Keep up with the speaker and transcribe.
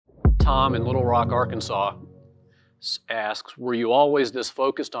Tom in Little Rock, Arkansas asks, were you always this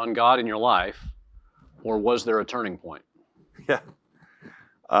focused on God in your life, or was there a turning point? Yeah.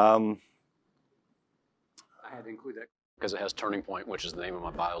 I had to include that because it has Turning Point, which is the name of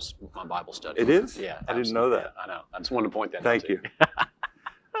my Bible study. It is? Yeah. I didn't know that. Yeah, I know. I just wanted to point that out. Thank you.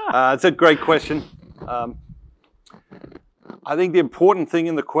 It's a great question. I think the important thing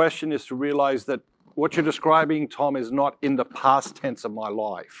in the question is to realize that what you're describing, Tom, is not in the past tense of my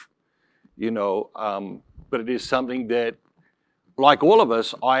life, but it is something that, like all of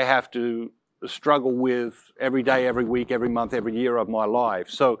us, I have to struggle with every day, every week, every month, every year of my life.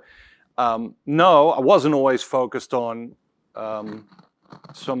 So, no, I wasn't always focused on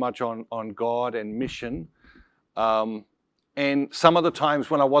so much on God and mission. And some of the times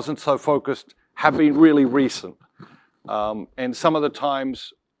when I wasn't so focused have been really recent. And some of the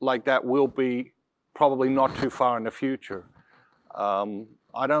times like that will be probably not too far in the future.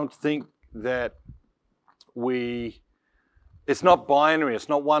 I don't think that it's not binary, it's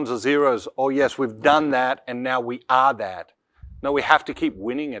not ones or zeros. Oh yes, we've done that and now we are that. No, we have to keep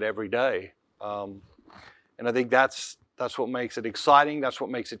winning it every day. And I think that's what makes it exciting, that's what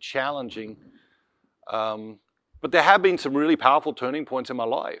makes it challenging. But there have been some really powerful turning points in my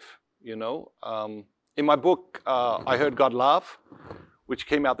life, In my book, I Heard God Laugh, which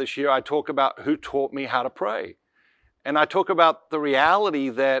came out this year, I talk about who taught me how to pray. And I talk about the reality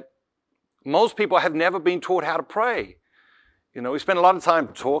that most people have never been taught how to pray. We spend a lot of time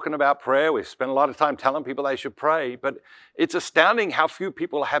talking about prayer. We spend a lot of time telling people they should pray. But it's astounding how few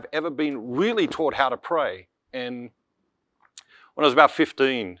people have ever been really taught how to pray. And when I was about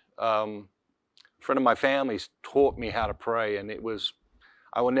 15, a friend of my family's taught me how to pray. And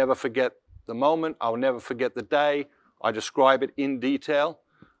I will never forget the moment. I will never forget the day. I describe it in detail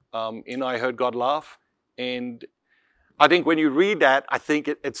in I Heard God Laugh. And I think when you read that, I think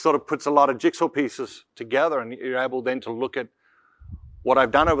it sort of puts a lot of jigsaw pieces together, and you're able then to look at what I've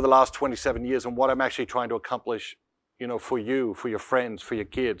done over the last 27 years and what I'm actually trying to accomplish, for you, for your friends, for your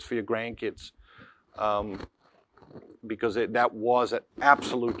kids, for your grandkids, because that was an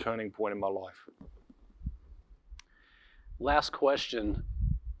absolute turning point in my life. Last question,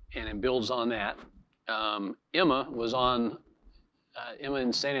 and it builds on that. Emma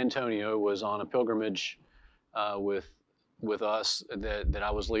in San Antonio was on a pilgrimage with us that I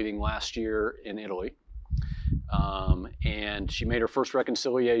was leading last year in Italy. And she made her first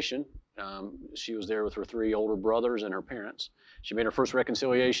reconciliation. She was there with her 3 older brothers and her parents. She made her first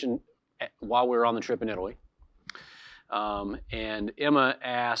reconciliation while we were on the trip in Italy. And Emma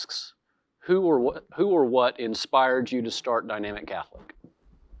asks, who or what inspired you to start Dynamic Catholic?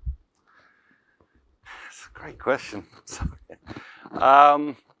 That's a great question. It's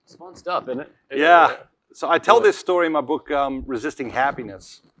fun stuff, isn't it? Yeah. So I tell this story in my book, Resisting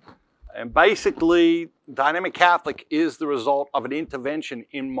Happiness. And basically, Dynamic Catholic is the result of an intervention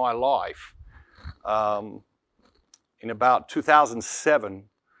in my life in about 2007.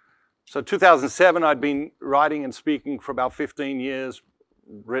 So 2007, I'd been writing and speaking for about 15 years,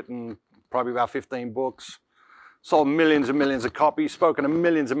 written probably about 15 books, sold millions and millions of copies, spoken to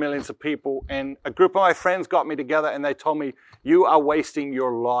millions and millions of people. And a group of my friends got me together and they told me, you are wasting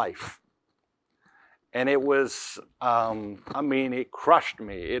your life. And it was, it crushed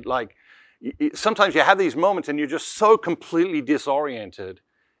me. Sometimes you have these moments and you're just so completely disoriented.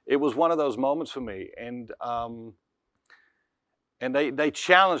 It was one of those moments for me. And they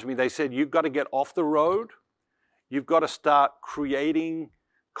challenged me. They said, you've got to get off the road. You've got to start creating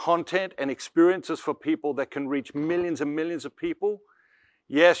content and experiences for people that can reach millions and millions of people.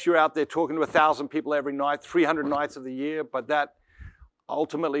 Yes, you're out there talking to 1,000 people every night, 300 nights of the year, but that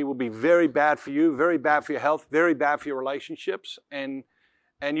ultimately will be very bad for you, very bad for your health, very bad for your relationships, and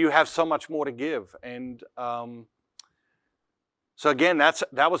you have so much more to give. And so again,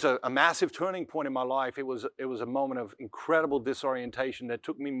 that was a massive turning point in my life. It was a moment of incredible disorientation that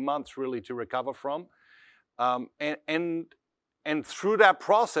took me months really to recover from. And through that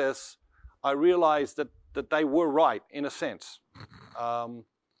process, I realized that they were right in a sense.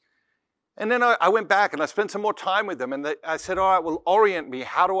 And then I went back and I spent some more time with them, and I said, all right, well, orient me.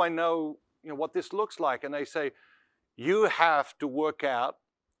 How do I know, what this looks like? And they say, you have to work out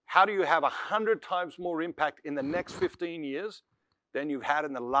how do you have 100 times more impact in the next 15 years than you've had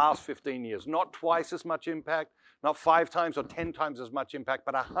in the last 15 years. Not twice as much impact, not 5 times or 10 times as much impact,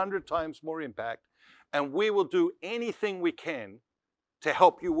 but 100 times more impact. And we will do anything we can to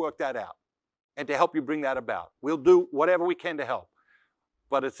help you work that out and to help you bring that about. We'll do whatever we can to help.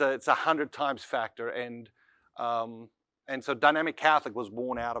 But it's a 100 times factor, and so Dynamic Catholic was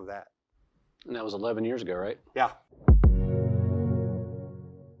born out of that. And that was 11 years ago, right? Yeah.